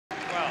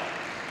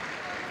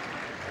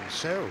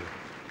So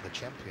the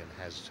champion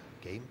has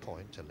game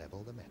point to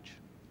level the match.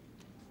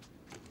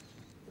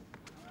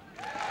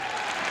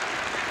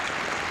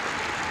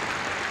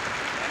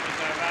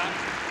 Over.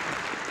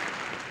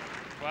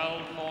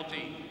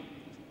 12-14.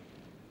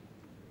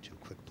 2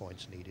 quick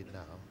points needed now.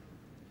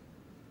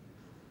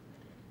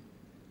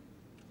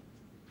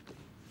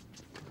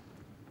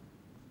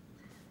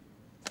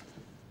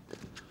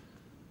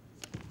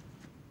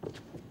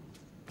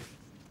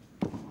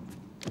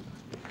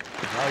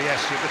 Oh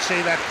yes, you could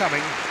see that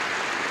coming.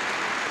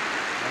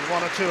 And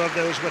 1 or 2 of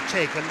those were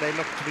taken. They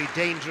looked to be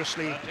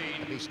dangerously,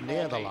 at least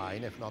near the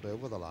line, if not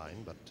over the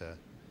line, but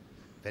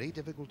very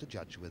difficult to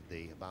judge with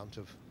the amount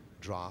of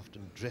draft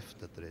and drift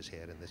that there is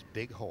here in this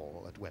big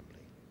hall at Wembley.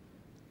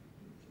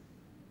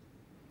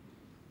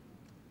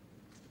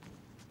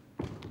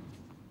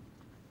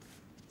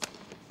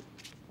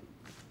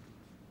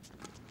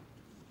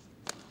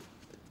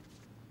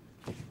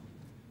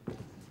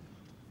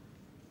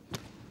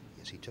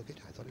 Yes, he took it.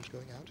 I thought he was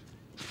going out.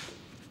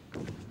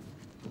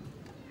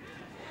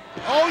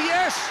 Oh,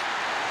 yes!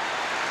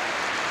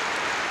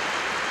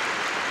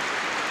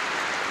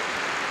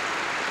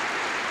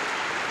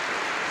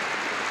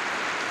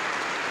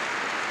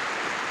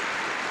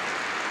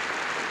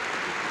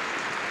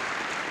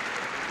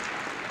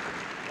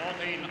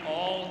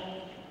 All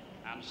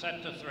and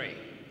set to 3.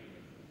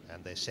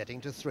 And they're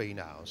setting to 3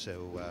 now,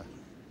 so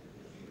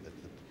the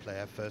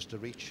player first to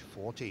reach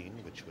 14,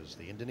 which was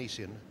the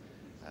Indonesian,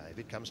 if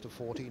it comes to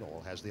 14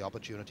 all, has the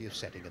opportunity of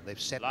setting, and they've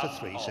set to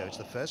 3, so it's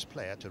the first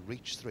player to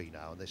reach 3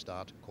 now, and they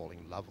start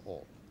calling love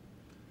all.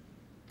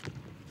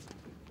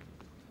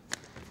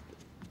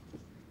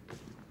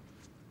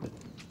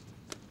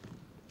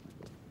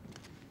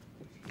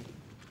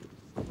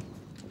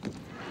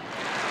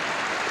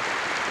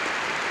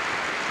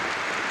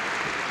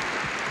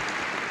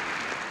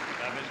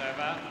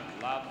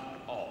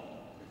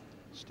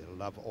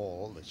 Love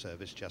all. The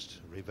service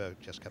just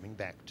revoked, just coming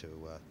back to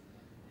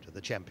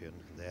the champion.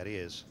 And there he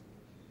is,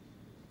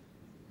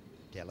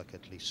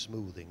 delicately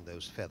smoothing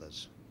those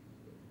feathers.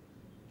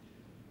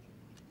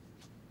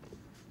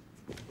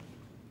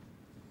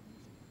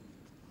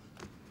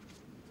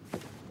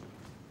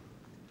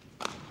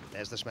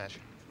 There's the smash.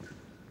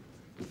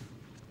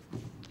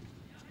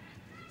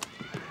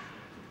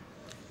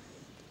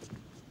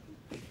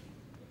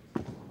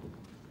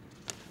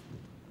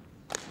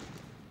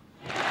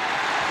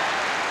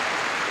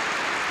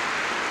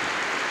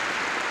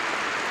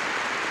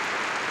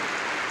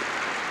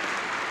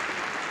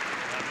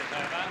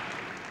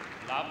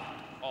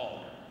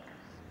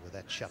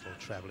 Shuttle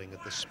travelling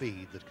at the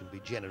speed that can be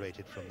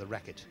generated from the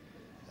racket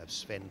of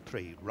Svend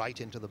right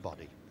into the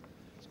body.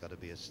 It's got to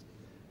be a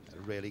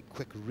really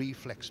quick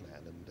reflex man,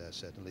 and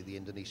certainly the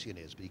Indonesian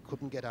is, but he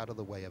couldn't get out of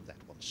the way of that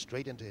one,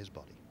 straight into his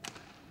body.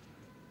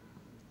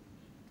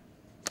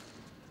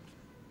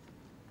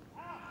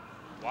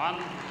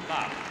 One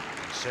love.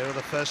 So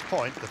the first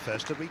point, the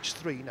first to reach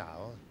 3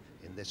 now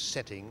in this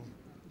setting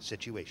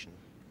situation.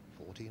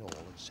 14 all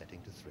and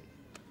setting to 3.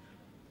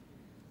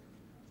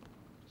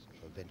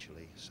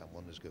 Eventually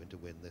someone is going to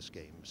win this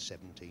game,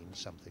 17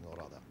 something or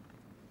other.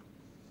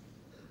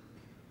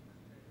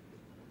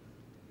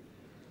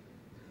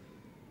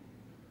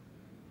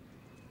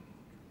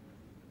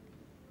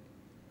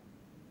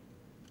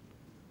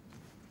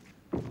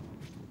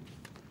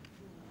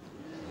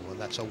 Well,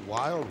 that's a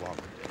wild one.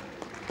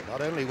 Not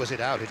only was it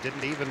out, it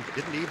didn't even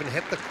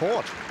hit the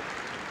court.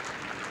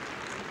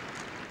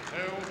 2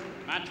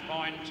 match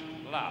point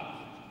love.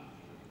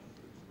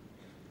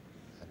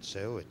 And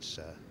so it's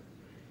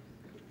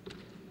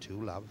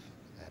 2 love,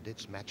 and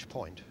it's match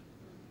point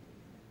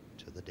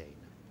to the Dane.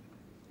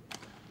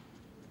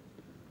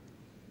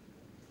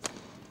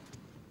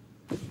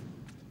 Oh,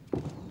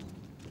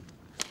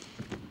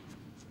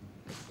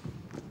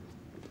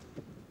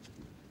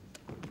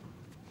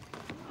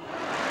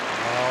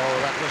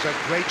 that was a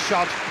great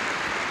shot.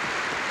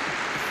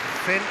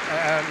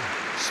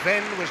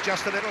 Svend was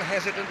just a little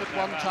hesitant at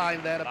one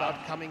time there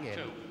about coming in,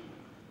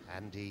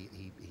 and he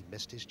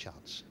missed his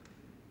chance,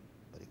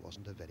 but it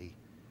wasn't a very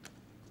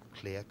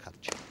clear-cut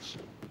chance.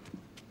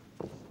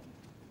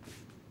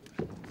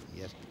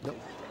 Yes, no.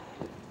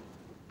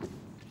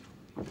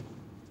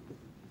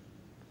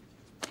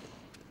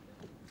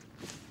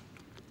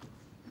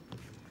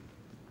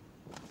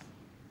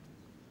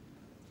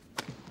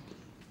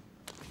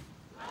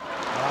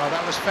 Oh,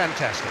 that was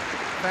fantastic.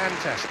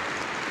 Fantastic.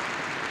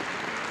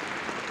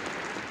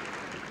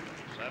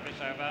 Service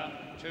over,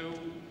 2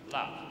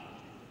 love.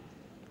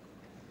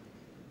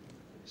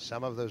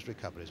 Some of those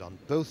recoveries on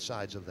both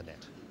sides of the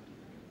net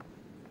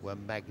were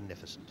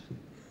magnificent.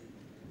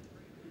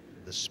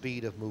 The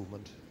speed of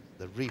movement,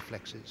 the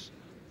reflexes,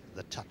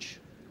 the touch,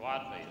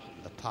 Quiet,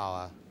 please. the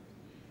power,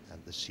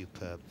 and the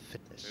superb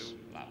fitness. 2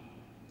 love.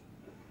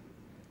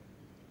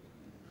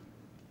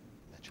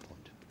 Match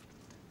point.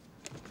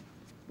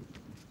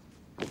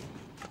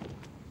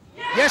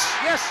 Yes,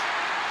 yes!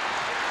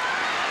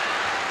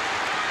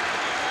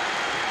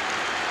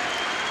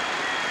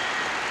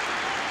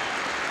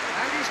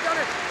 And he's done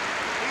it!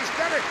 He's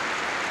done it!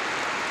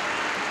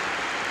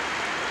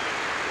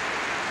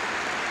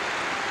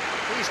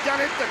 He's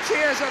done it, the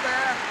tears are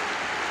there.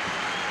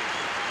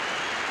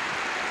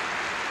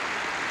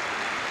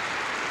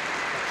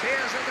 The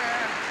tears are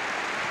there.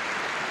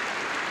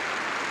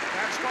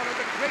 That's one of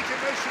the great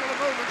emotional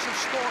moments of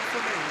sport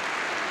for me.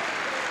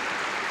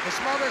 His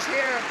mother's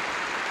here,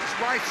 his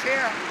wife's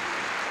here.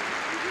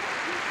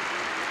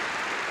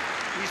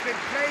 He's been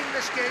playing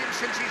this game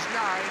since he's 9.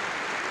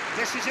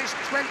 This is his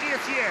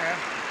 20th year,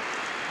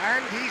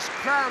 and he's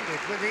crowned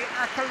it with the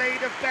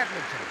accolade of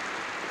badminton.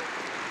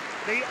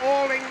 The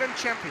All-England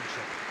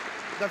Championship,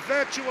 the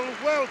virtual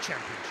World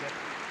Championship,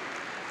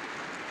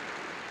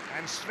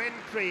 and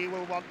Svend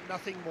will want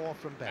nothing more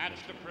from badminton.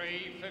 Match to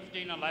Prix,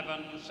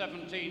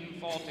 15-11,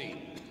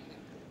 17-14.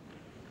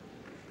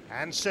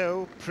 And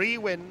so, Prix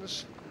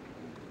wins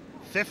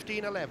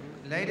 15-11.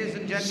 Ladies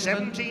and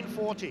gentlemen,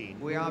 17-14.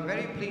 we are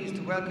very pleased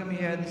to welcome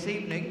here this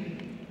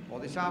evening, or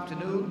this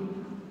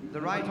afternoon,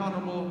 the Right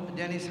Honourable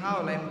Dennis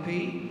Howell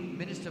MP,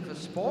 Minister for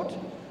Sport,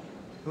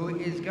 who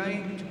is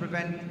going to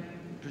present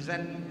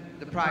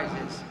the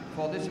prizes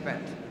for this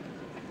event.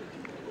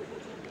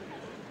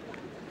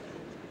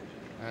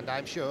 And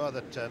I'm sure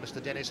that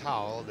Mr. Dennis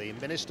Howell, the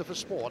Minister for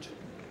Sport,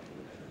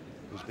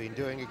 who's been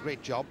doing a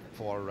great job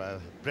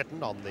for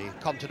Britain on the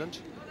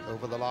continent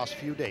over the last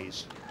few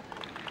days,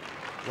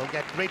 will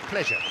get great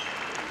pleasure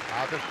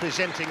out of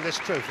presenting this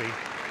trophy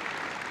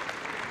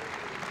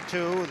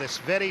to this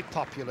very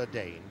popular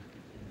Dane,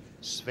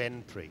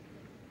 Svend.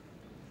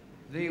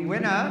 The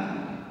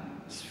winner,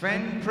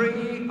 Svend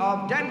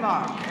of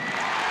Denmark.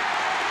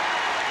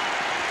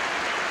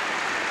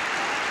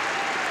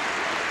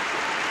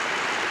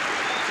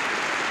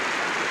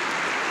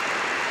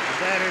 And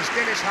there is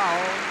Dennis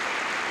Howell,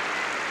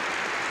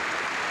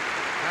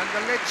 and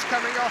the lid's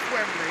coming off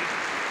Wembley.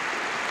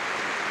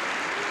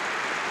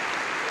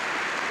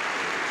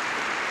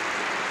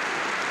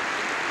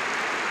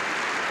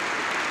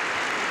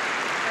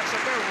 That's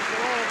a moment for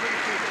all we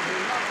people who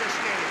love this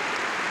game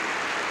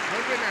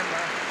will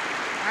remember.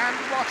 And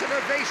what an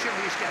ovation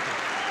he's getting.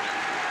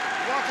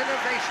 What an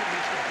ovation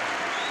he's getting.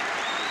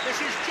 This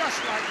is just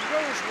like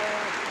Rose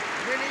Wall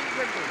winning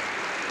Wimbledon.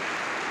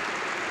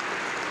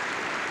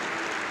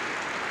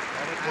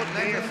 And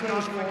let us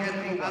not forget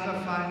the other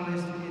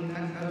finalist in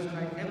that most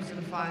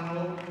magnificent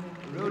final,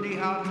 Rudy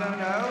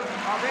Hartono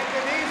of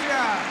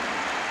Indonesia.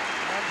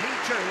 And he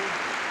too,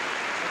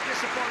 a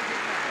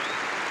disappointing man.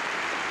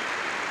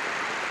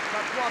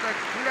 But what a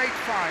great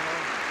final.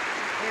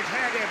 It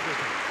had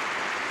everything.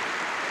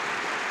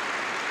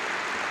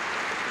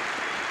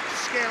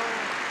 Skill,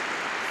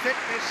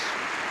 fitness,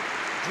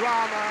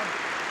 drama.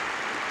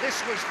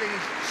 This was the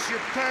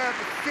superb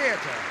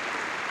theatre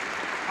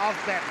of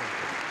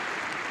badminton.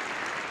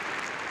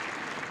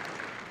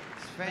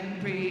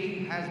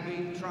 Svend has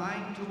been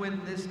trying to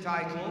win this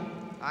title,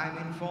 I'm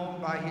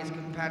informed by his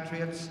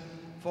compatriots,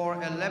 for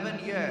 11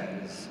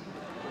 years.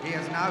 He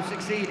has now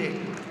succeeded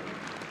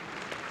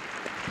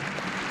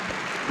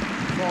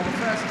for the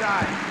first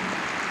time.